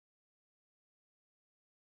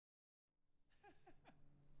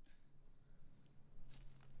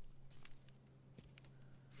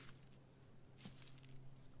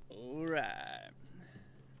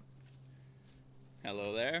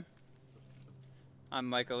I'm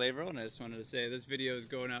Michael Averill, and I just wanted to say this video is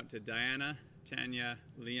going out to Diana, Tania,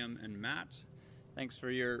 Liam, and Matt. Thanks for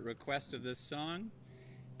your request of this song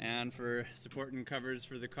and for supporting covers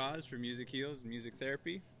for the cause for Music Heals and Music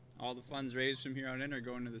Therapy. All the funds raised from here on in are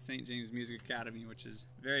going to the St. James Music Academy, which is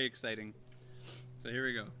very exciting. So here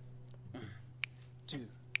we go. 1, 2,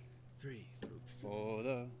 3. Look for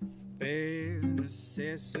the bare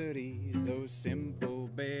necessities, those simple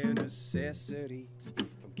bare necessities.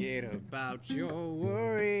 Forget about your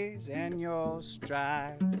worries and your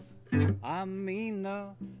strife. I mean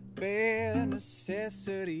the bare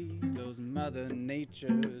necessities, those Mother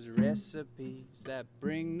Nature's recipes that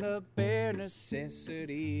bring the bare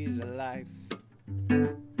necessities of life.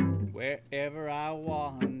 Wherever I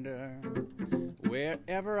wander,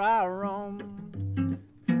 wherever I roam,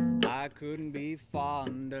 I couldn't be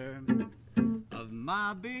fonder of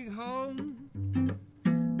my big home.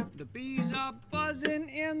 The bees are buzzing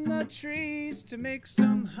in the trees to make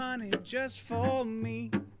some honey just for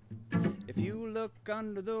me. If you look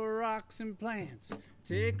under the rocks and plants,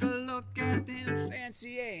 take a look at them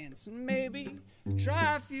fancy ants, and maybe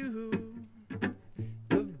try a few.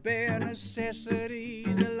 The bare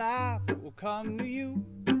necessities of life will come to you.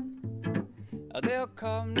 They'll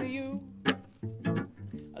come to you.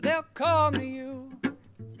 They'll come to you.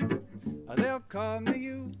 They'll come to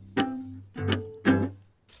you.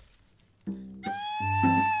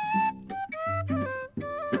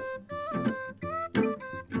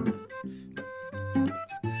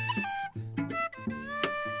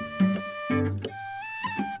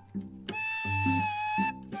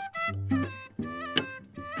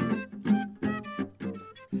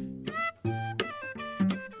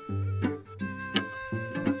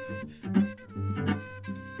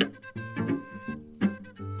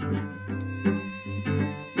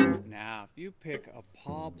 You pick a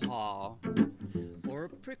pawpaw or a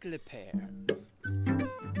prickly pear,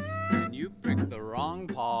 and you pick the wrong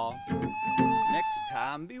paw, next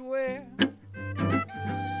time beware.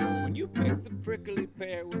 When you pick the prickly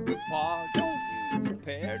pear with the paw, don't use the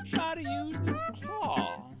pear, try to use the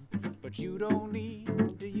claw. But you don't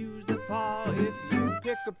need to use the paw if you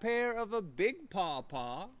pick a pair of a big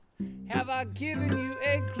pawpaw. Have I given you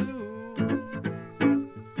a clue?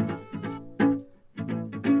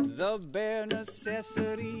 The bare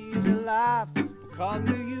necessities of life will come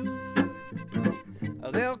to you.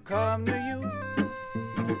 They'll come to you.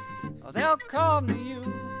 They'll come to you.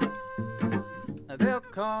 They'll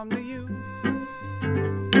come to you.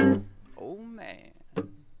 Oh man,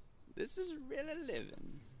 this is really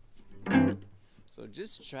living. So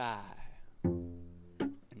just try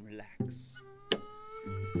and relax.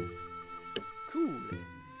 Cool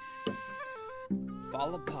it.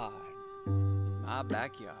 Fall apart. My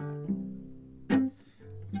backyard.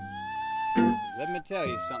 Let me tell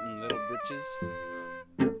you something, little britches.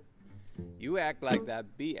 You act like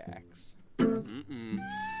that bee acts. You're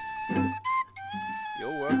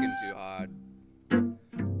working too hard.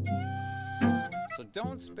 So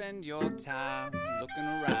don't spend your time looking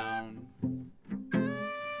around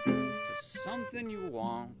for something you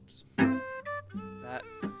want that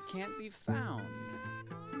can't be found.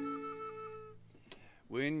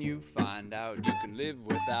 When you find out you can live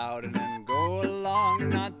without it and go along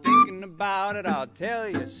not thinking about it, I'll tell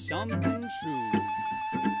you something true.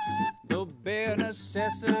 The bare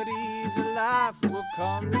necessities of life will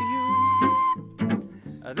come to you.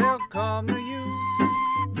 They'll come to you.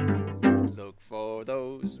 Look for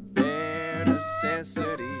those bare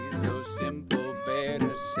necessities, those simple bare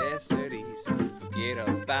necessities. Forget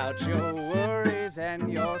about your worries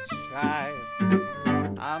and your strife.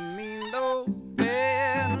 I mean those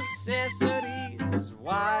bare necessities is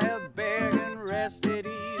why a bear can rest at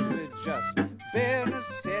ease with just bare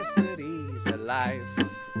necessities of life.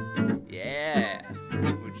 Yeah,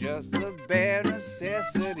 with just the bare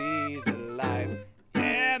necessities of life.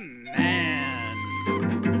 Yeah, man.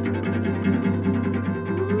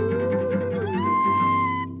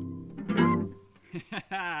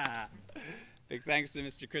 Big thanks to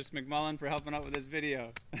Mr. Chris McMullan for helping out with this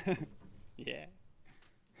video. Yeah.